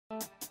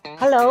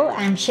Hello,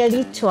 I'm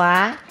Shirley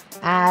Chua.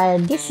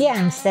 This year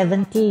I'm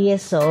 70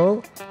 years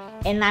old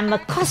and I'm a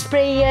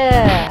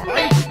cosplayer.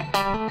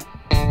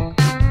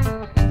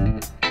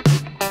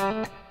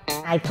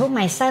 I told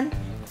my son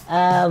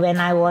when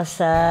I was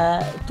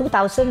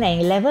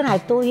 2011, I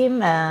told him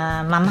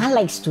Mama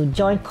likes to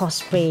join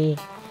cosplay.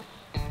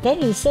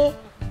 Then he said,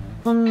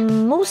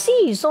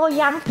 mostly you saw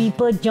young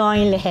people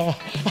join leh.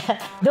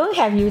 Don't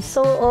have you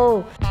so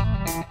old.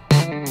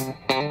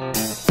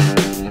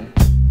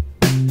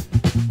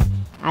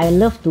 I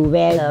love to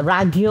wear a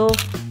radio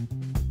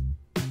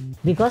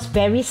because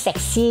very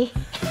sexy.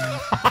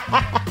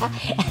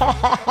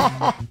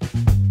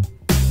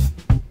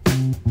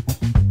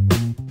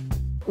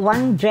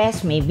 One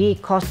dress maybe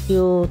cost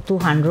you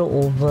 200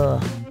 over.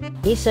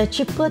 It's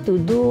cheaper to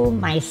do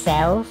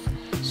myself.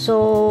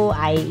 So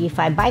if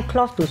I buy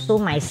cloth to sew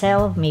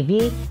myself,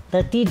 maybe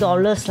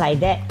 $30 like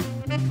that.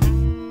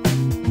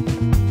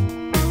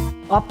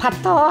 Or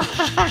pato.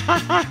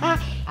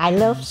 I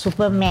love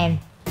Superman.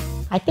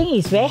 I think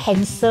he's very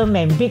handsome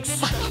and big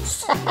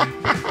size.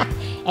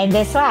 And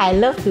that's why I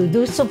love to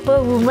do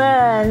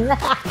Superwoman.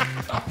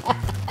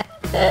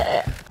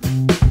 I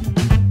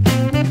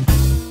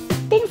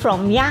think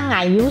from young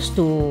I used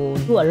to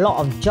do a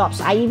lot of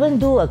jobs. I even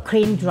do a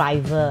crane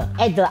driver.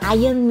 At the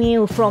iron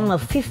mill, from a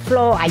 5th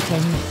floor, I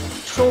can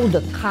throw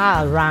the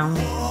car around.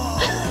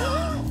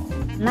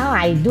 Now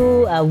I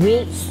do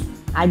weights.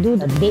 I do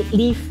the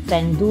deadlift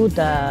and do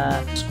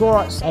the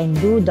squats and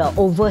do the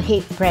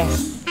overhead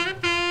press.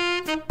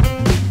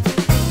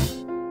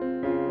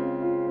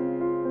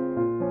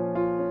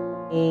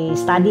 I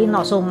study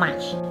not so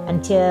much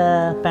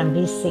until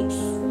primary 6.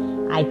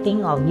 I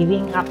think of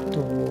giving up to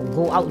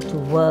go out to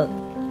work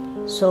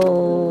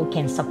so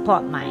can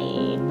support my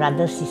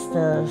brothers,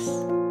 sisters.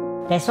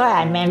 That's why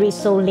I married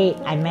so late.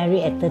 I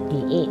married at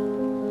 38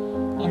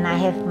 and I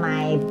have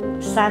my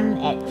son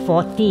at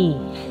 40.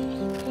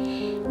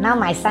 Now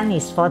my son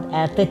is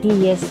 30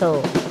 years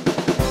old.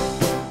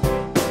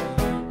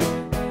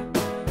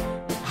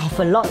 I have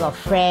a lot of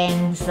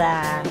friends.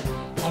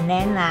 And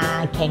then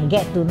can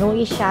get to know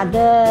each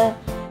other.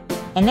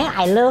 And then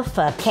I love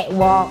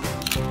catwalk.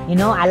 You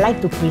know, I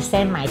like to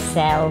present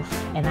myself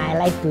and I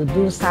like to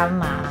do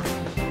some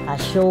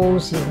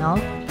shows, you know.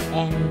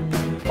 And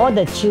all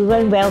the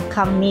children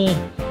welcome me.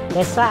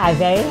 That's why I'm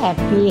very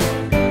happy.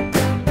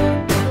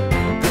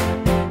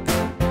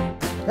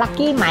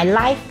 Lucky my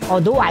life,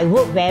 although I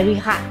work very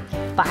hard,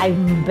 but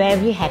I'm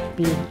very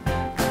happy.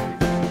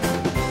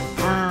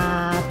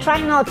 Try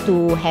not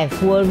to have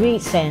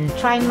worries and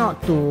try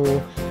not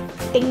to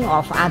think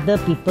of other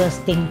people's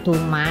things too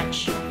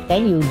much.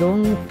 Then you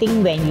don't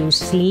think when you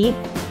sleep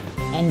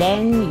and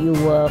then you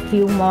will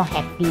feel more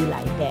happy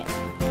like that.